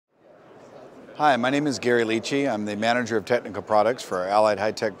Hi, my name is Gary Leachy. I'm the Manager of Technical Products for Allied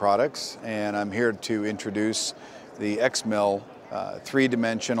High-Tech Products, and I'm here to introduce the X-Mill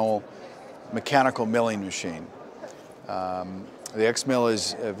three-dimensional mechanical milling machine. The X-Mill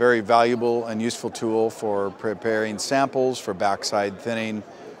is a very valuable and useful tool for preparing samples, for backside thinning,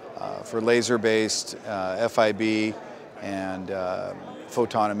 for laser-based FIB and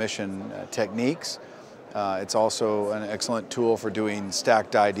photon emission techniques. It's also an excellent tool for doing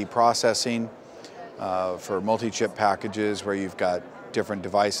stacked die deprocessing, for multi-chip packages where you've got different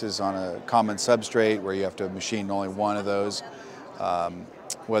devices on a common substrate where you have to machine only one of those,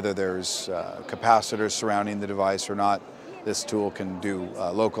 whether there's capacitors surrounding the device or not. This tool can do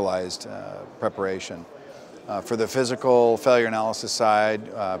localized preparation. For the physical failure analysis side,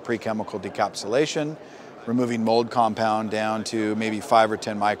 pre-chemical decapsulation, removing mold compound down to maybe 5 or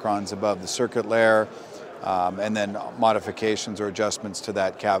 10 microns above the circuit layer, and then modifications or adjustments to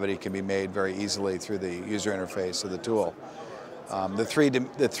that cavity can be made very easily through the user interface of the tool. The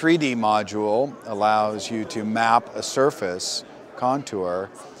 3D module allows you to map a surface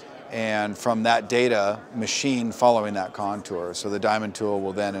contour and from that data machine following that contour. So the diamond tool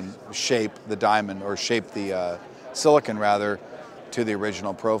will then shape the diamond, or shape the silicon rather, to the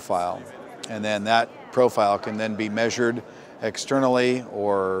original profile. And then that profile can then be measured externally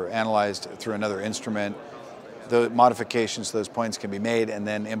or analyzed through another instrument. The modifications to those points can be made and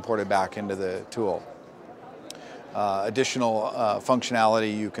then imported back into the tool. Additional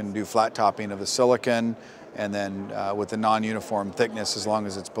functionality, you can do flat topping of the silicon, and then with the non-uniform thickness, as long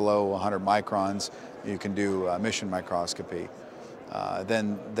as it's below 100 microns, you can do emission microscopy.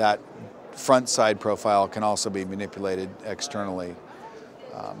 Then that front side profile can also be manipulated externally.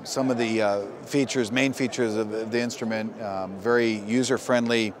 Some of the main features of the instrument, very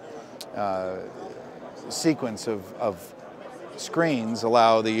user-friendly sequence of screens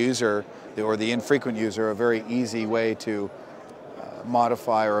allow the user, or the infrequent user, a very easy way to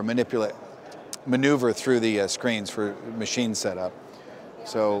modify or maneuver through the screens for machine setup.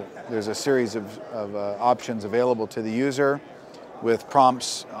 So there's a series of options available to the user with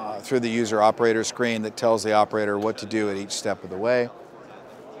prompts through the user operator screen that tells the operator what to do at each step of the way.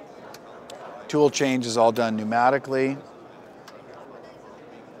 Tool change is all done pneumatically,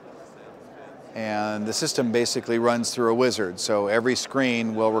 and the system basically runs through a wizard. So every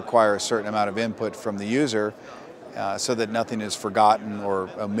screen will require a certain amount of input from the user so that nothing is forgotten or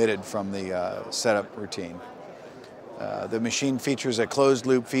omitted from the setup routine. The machine features a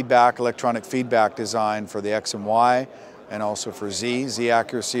closed-loop feedback, electronic feedback design for the X and Y, and also for Z. Z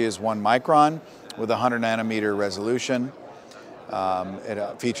accuracy is 1 micron with 100 nanometer resolution.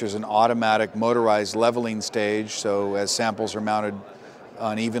 It features an automatic motorized leveling stage, so as samples are mounted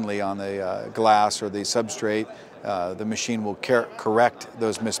unevenly on the glass or the substrate, the machine will correct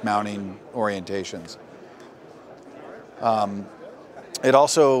those mismounting orientations. It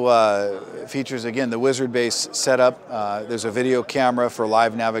also features, again, the wizard-based setup. There's a video camera for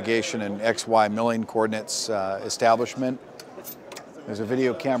live navigation and XY milling coordinates establishment. There's a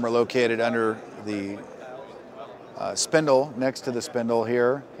video camera located under the spindle, next to the spindle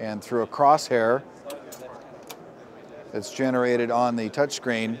here, and through a crosshair that's generated on the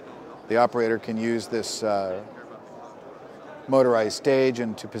touchscreen, the operator can use this motorized stage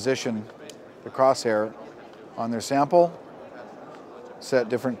and to position the crosshair on their sample, set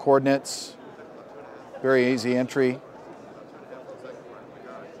different coordinates, very easy entry,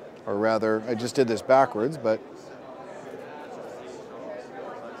 or rather, I just did this backwards, but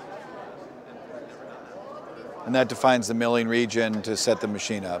and that defines the milling region to set the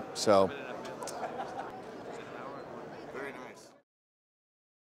machine up. So